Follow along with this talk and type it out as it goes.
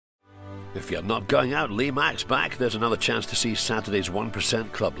If you're not going out, Lee Mack's back. There's another chance to see Saturday's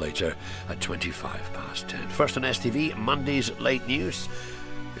 1% Club later at 10:25. First on STV, Monday's late news.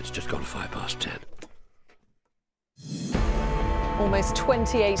 It's just gone 10:05. Almost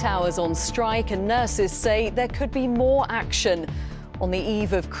 28 hours on strike, and nurses say there could be more action. On the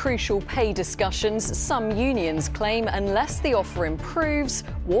eve of crucial pay discussions, some unions claim unless the offer improves,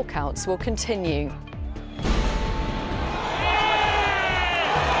 walkouts will continue.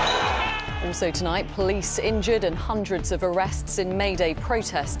 Also tonight, police injured and hundreds of arrests in May Day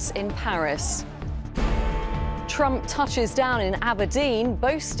protests in Paris. Trump touches down in Aberdeen,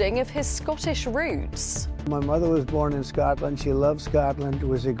 boasting of his Scottish roots. My mother was born in Scotland. She loved Scotland,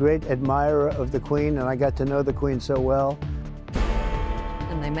 was a great admirer of the Queen, and I got to know the Queen so well.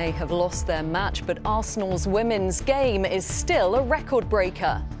 And they may have lost their match, but Arsenal's women's game is still a record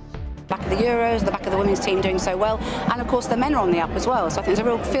breaker. Back of the Euros, the back of the women's team doing so well, and of course the men are on the up as well, so I think it's a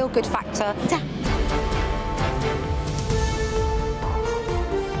real feel-good factor.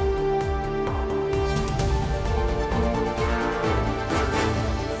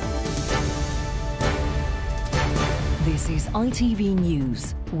 This is ITV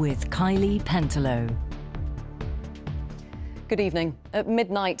News with Kylie Pentelow. Good evening. At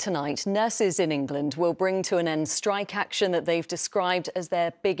midnight tonight, nurses in England will bring to an end strike action that they've described as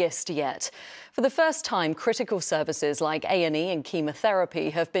their biggest yet. For the first time, critical services like A&E and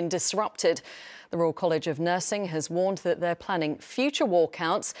chemotherapy have been disrupted. The Royal College of Nursing has warned that they're planning future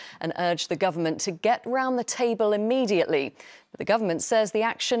walkouts and urged the government to get round the table immediately. But the government says the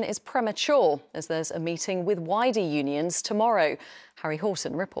action is premature, as there's a meeting with wider unions tomorrow. Harry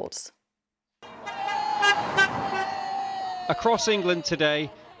Horton reports. Across England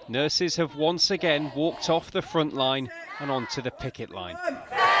today, nurses have once again walked off the front line and onto the picket line.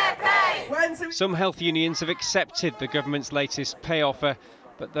 Some health unions have accepted the government's latest pay offer,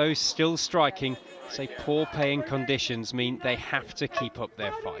 but those still striking say poor paying conditions mean they have to keep up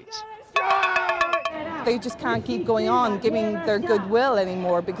their fight. They just can't keep going on giving their goodwill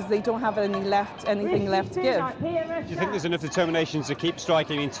anymore because they don't have anything left to give. Do you think there's enough determination to keep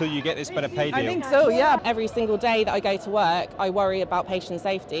striking until you get this better pay deal? I think so, yeah. Every single day that I go to work, I worry about patient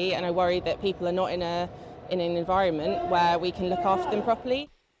safety, and I worry that people are not in an environment where we can look after them properly.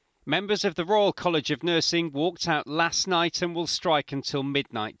 Members of the Royal College of Nursing walked out last night and will strike until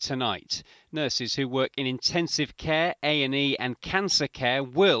midnight tonight. Nurses who work in intensive care, A&E and cancer care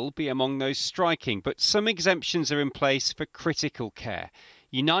will be among those striking, but some exemptions are in place for critical care.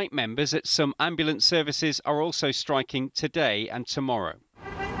 Unite members at some ambulance services are also striking today and tomorrow.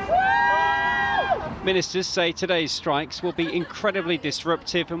 Ministers say today's strikes will be incredibly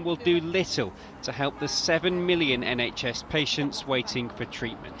disruptive and will do little to help the 7 million NHS patients waiting for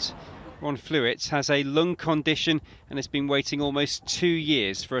treatment. Ron Flewitt has a lung condition and has been waiting almost 2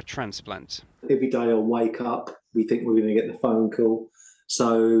 years for a transplant. Every day I wake up, we think we're going to get the phone call.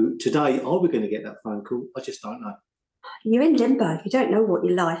 So today, are we going to get that phone call? I just don't know. You're in limbo. You don't know what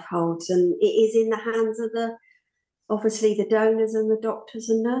your life holds, and it is in the hands of obviously the donors and the doctors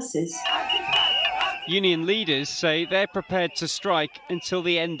and nurses. Union leaders say they're prepared to strike until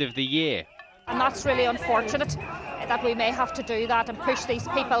the end of the year. And that's really unfortunate that we may have to do that and push these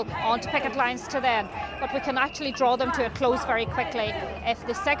people onto picket lines to then. But we can actually draw them to a close very quickly if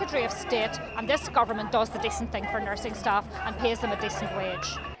the Secretary of State and this government does the decent thing for nursing staff and pays them a decent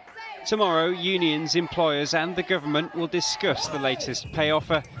wage. Tomorrow, unions, employers and the government will discuss the latest pay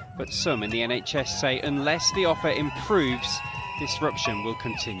offer, but some in the NHS say unless the offer improves, disruption will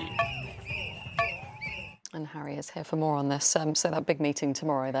continue. And Harry is here for more on this. So that big meeting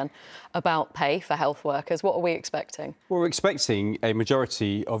tomorrow then about pay for health workers, what are we expecting? Well, we're expecting a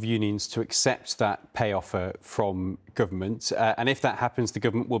majority of unions to accept that pay offer from government. And if that happens, the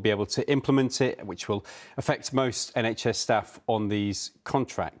government will be able to implement it, which will affect most NHS staff on these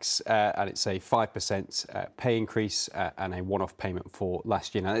contracts. And it's a 5% pay increase and a one-off payment for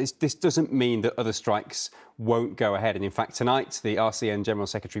last year. Now, this doesn't mean that other strikes won't go ahead. And in fact, tonight, the RCN General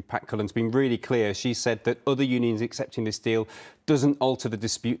Secretary, Pat Cullen's been really clear. She said that other unions accepting this deal doesn't alter the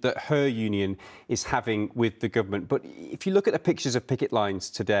dispute that her union is having with the government. But if you look at the pictures of picket lines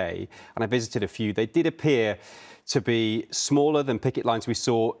today, and I visited a few, they did appear to be smaller than picket lines we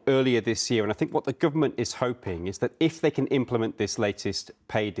saw earlier this year. And I think what the government is hoping is that if they can implement this latest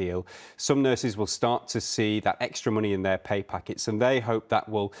pay deal, some nurses will start to see that extra money in their pay packets, and they hope that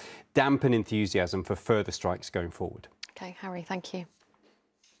will dampen enthusiasm for further strikes going forward. OK, Harry, thank you.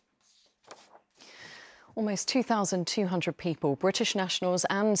 Almost 2,200 people, British nationals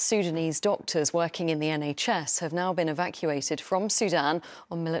and Sudanese doctors working in the NHS, have now been evacuated from Sudan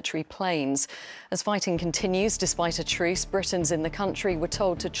on military planes. As fighting continues, despite a truce, Britons in the country were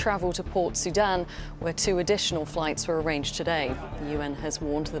told to travel to Port Sudan, where 2 additional flights were arranged today. The UN has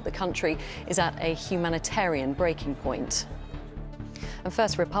warned that the country is at a humanitarian breaking point. And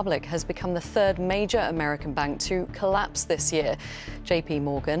First Republic has become the 3rd major American bank to collapse this year. JP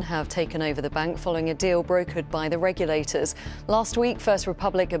Morgan have taken over the bank following a deal brokered by the regulators. Last week, First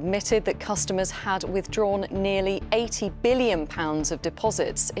Republic admitted that customers had withdrawn nearly £80 billion of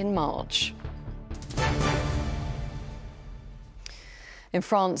deposits in March. In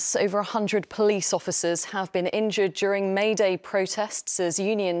France, over 100 police officers have been injured during May Day protests as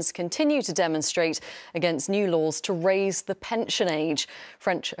unions continue to demonstrate against new laws to raise the pension age.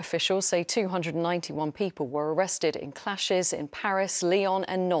 French officials say 291 people were arrested in clashes in Paris, Lyon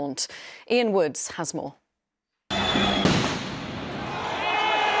and Nantes. Ian Woods has more.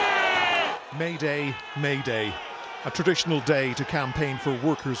 May Day, May Day. A traditional day to campaign for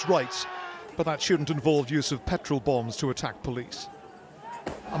workers' rights, but that shouldn't involve use of petrol bombs to attack police.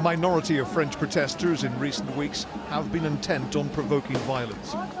 A minority of French protesters in recent weeks have been intent on provoking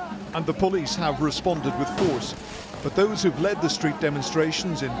violence, and the police have responded with force. But those who've led the street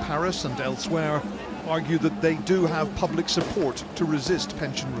demonstrations in Paris and elsewhere argue that they do have public support to resist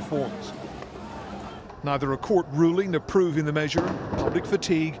pension reforms. Neither a court ruling approving the measure, public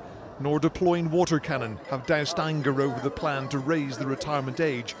fatigue, nor deploying water cannon have doused anger over the plan to raise the retirement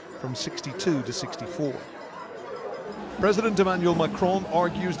age from 62 to 64. President Emmanuel Macron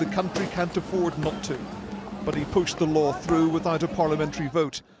argues the country can't afford not to, but he pushed the law through without a parliamentary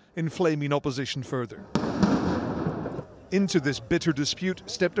vote, inflaming opposition further. Into this bitter dispute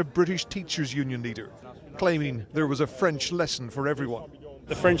stepped a British teachers' union leader, claiming there was a French lesson for everyone.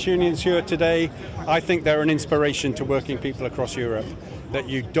 The French unions here today, I think they're an inspiration to working people across Europe, that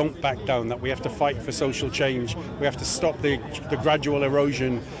you don't back down, that we have to fight for social change, we have to stop the gradual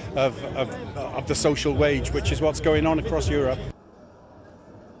erosion of the social wage, which is what's going on across Europe.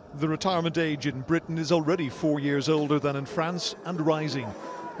 The retirement age in Britain is already 4 years older than in France and rising,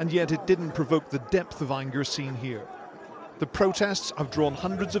 and yet it didn't provoke the depth of anger seen here. The protests have drawn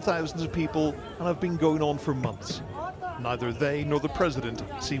hundreds of thousands of people and have been going on for months. Neither they nor the president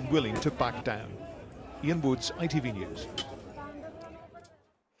seem willing to back down. Ian Woods, ITV News.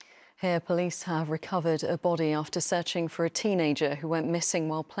 Here, police have recovered a body after searching for a teenager who went missing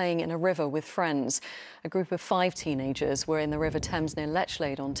while playing in a river with friends. A group of 5 teenagers were in the River Thames near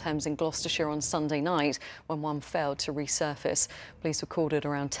Lechlade on Thames in Gloucestershire on Sunday night when one failed to resurface. Police were called at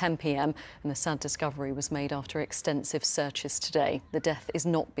around 10 p.m. and the sad discovery was made after extensive searches today. The death is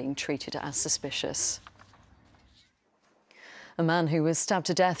not being treated as suspicious. A man who was stabbed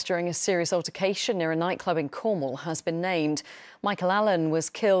to death during a serious altercation near a nightclub in Cornwall has been named. Michael Allen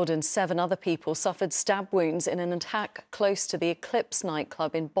was killed and 7 other people suffered stab wounds in an attack close to the Eclipse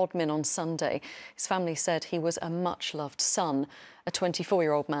nightclub in Bodmin on Sunday. His family said he was a much-loved son. A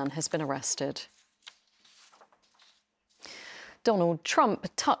 24-year-old man has been arrested. Donald Trump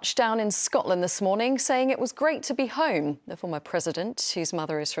touched down in Scotland this morning, saying it was great to be home. The former president, whose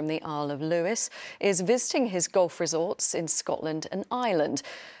mother is from the Isle of Lewis, is visiting his golf resorts in Scotland and Ireland.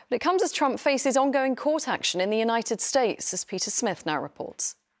 But it comes as Trump faces ongoing court action in the United States, as Peter Smith now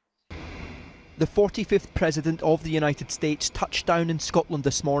reports. The 45th President of the United States touched down in Scotland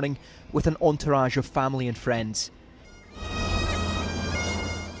this morning with an entourage of family and friends.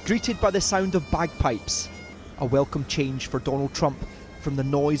 Greeted by the sound of bagpipes, a welcome change for Donald Trump from the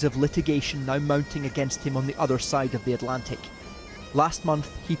noise of litigation now mounting against him on the other side of the Atlantic. Last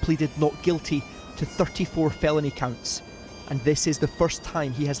month, he pleaded not guilty to 34 felony counts, and this is the first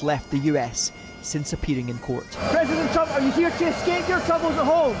time he has left the US since appearing in court. President Trump, are you here to escape your troubles at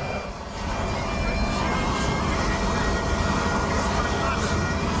home?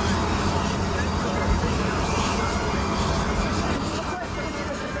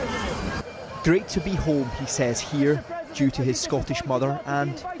 Great to be home, he says here, due to his Scottish mother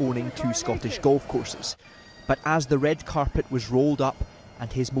and owning 2 Scottish golf courses. But as the red carpet was rolled up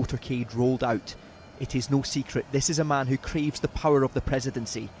and his motorcade rolled out, it is no secret this is a man who craves the power of the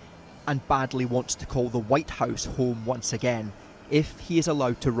presidency and badly wants to call the White House home once again, if he is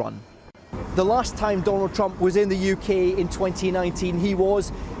allowed to run. The last time Donald Trump was in the UK in 2019, he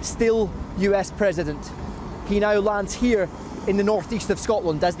was still US President. He now lands here in the northeast of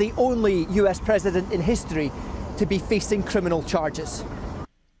Scotland as the only US president in history to be facing criminal charges.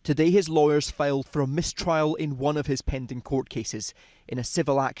 Today his lawyers filed for a mistrial in one of his pending court cases In a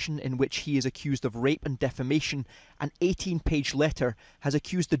civil action in which he is accused of rape and defamation, an 18-page letter has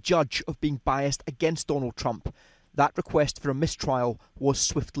accused the judge of being biased against Donald Trump. That request for a mistrial was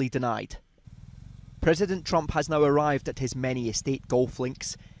swiftly denied. President Trump has now arrived at his many estate golf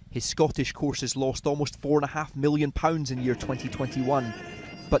links. His Scottish courses lost almost £4.5 million in year 2021.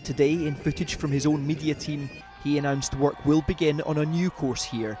 But today, in footage from his own media team, he announced work will begin on a new course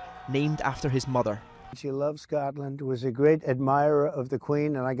here, named after his mother. She loved Scotland, was a great admirer of the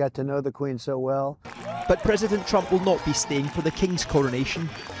Queen, and I got to know the Queen so well. But President Trump will not be staying for the King's coronation.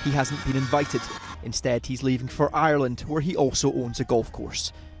 He hasn't been invited. Instead, he's leaving for Ireland, where he also owns a golf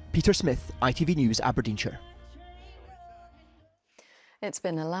course. Peter Smith, ITV News, Aberdeenshire. It's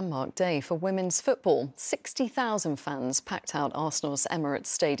been a landmark day for women's football. 60,000 fans packed out Arsenal's Emirates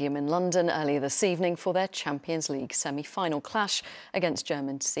Stadium in London earlier this evening for their Champions League semi-final clash against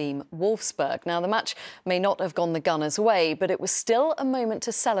German team Wolfsburg. Now, the match may not have gone the Gunners' way, but it was still a moment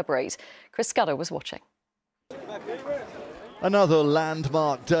to celebrate. Chris Scudder was watching. Another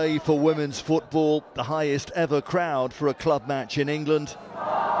landmark day for women's football, the highest ever crowd for a club match in England.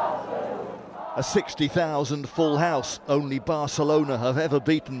 A 60,000 full house. Only Barcelona have ever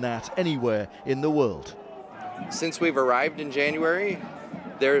beaten that anywhere in the world. Since we've arrived in January,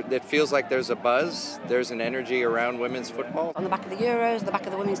 it feels like there's a buzz, there's an energy around women's football. On the back of the Euros, the back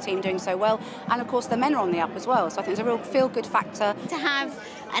of the women's team doing so well, and of course the men are on the up as well, so I think it's a real feel-good factor. To have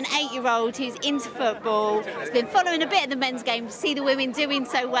an 8-year-old who's into football, has been following a bit of the men's game, to see the women doing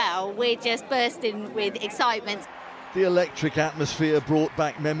so well, we're just bursting with excitement. The electric atmosphere brought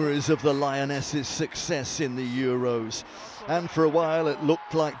back memories of the Lionesses' success in the Euros. And for a while it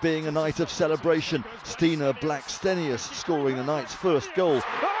looked like being a night of celebration. Stina Blackstenius scoring the night's first goal.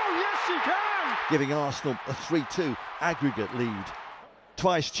 Oh, yes, she can! Giving Arsenal a 3-2 aggregate lead.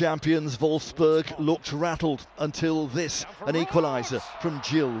 Twice champions Wolfsburg looked rattled until this, an equaliser from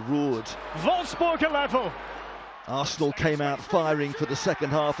Jill Roord. Wolfsburg are level. Arsenal came out firing for the second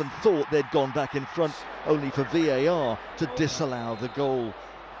half and thought they'd gone back in front, only for VAR to disallow the goal.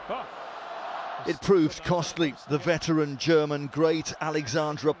 It proved costly. The veteran German great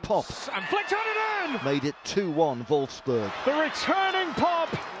Alexandra Popp made it 2-1 Wolfsburg. The returning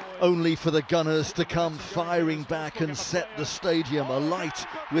Popp! Only for the Gunners to come firing back and set the stadium alight,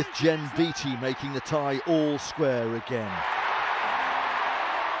 with Jen Beattie making the tie all square again.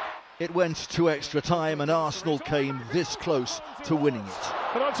 It went to extra time and Arsenal came this close to winning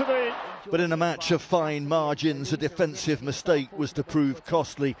it. But in a match of fine margins, a defensive mistake was to prove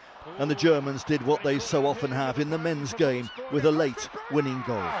costly, and the Germans did what they so often have in the men's game with a late winning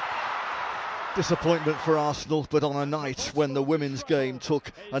goal. Disappointment for Arsenal, but on a night when the women's game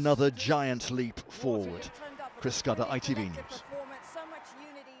took another giant leap forward. Chris Scudder, ITV News.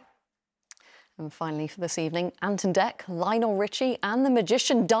 And finally for this evening, Ant & Dec, Lionel Richie and the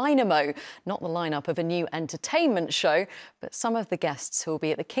magician Dynamo. Not the lineup of a new entertainment show, but some of the guests who will be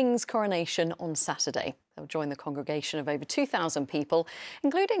at the King's coronation on Saturday. They'll join the congregation of over 2,000 people,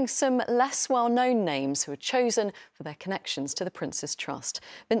 including some less well-known names who are chosen for their connections to the Prince's Trust.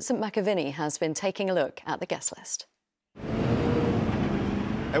 Vincent McAviney has been taking a look at the guest list.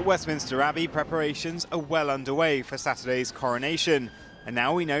 At Westminster Abbey, preparations are well underway for Saturday's coronation. And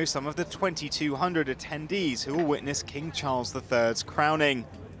now we know some of the 2,200 attendees who will witness King Charles III's crowning.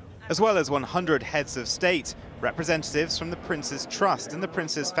 As well as 100 heads of state, representatives from the Prince's Trust and the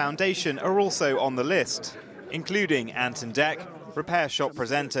Prince's Foundation are also on the list, including Ant & Dec, repair shop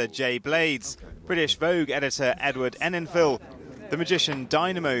presenter Jay Blades, British Vogue editor Edward Enninful, the magician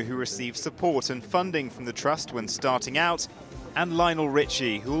Dynamo, who received support and funding from the Trust when starting out, and Lionel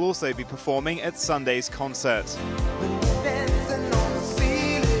Richie, who will also be performing at Sunday's concert.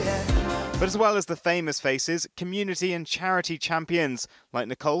 But as well as the famous faces, community and charity champions like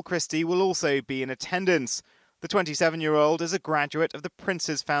Nicole Christie will also be in attendance. The 27-year-old is a graduate of the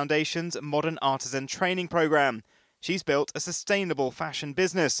Prince's Foundation's Modern Artisan Training Programme. She's built a sustainable fashion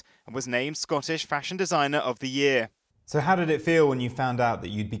business and was named Scottish Fashion Designer of the Year. So how did it feel when you found out that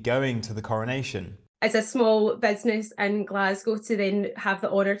you'd be going to the coronation? As a small business in Glasgow, to then have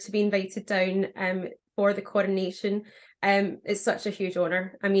the honour to be invited down for the coronation, it's such a huge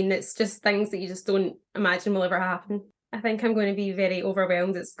honour. I mean, it's just things that you just don't imagine will ever happen. I think I'm going to be very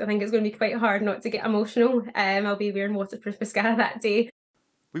overwhelmed. I think it's going to be quite hard not to get emotional. I'll be wearing waterproof mascara that day.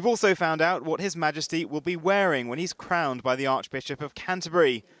 We've also found out what His Majesty will be wearing when he's crowned by the Archbishop of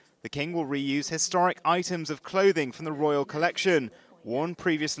Canterbury. The King will reuse historic items of clothing from the royal collection, worn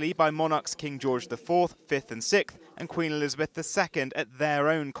previously by monarchs King George IV, 5th and 6th, and Queen Elizabeth II at their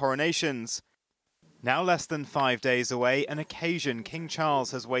own coronations. Now less than 5 days away, an occasion King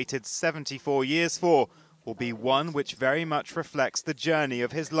Charles has waited 74 years for, will be one which very much reflects the journey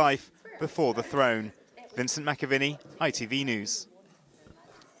of his life before the throne. Vincent McAviney, ITV News.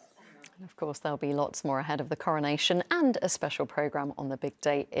 Of course, there'll be lots more ahead of the coronation and a special programme on the big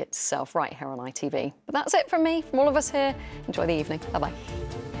day itself right here on ITV. But that's it from me, from all of us here. Enjoy the evening. Bye-bye.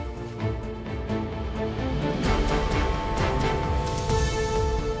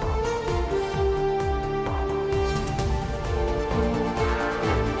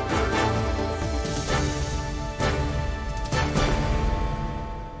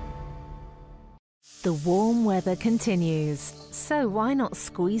 The warm weather continues, so why not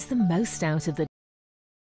squeeze the most out of the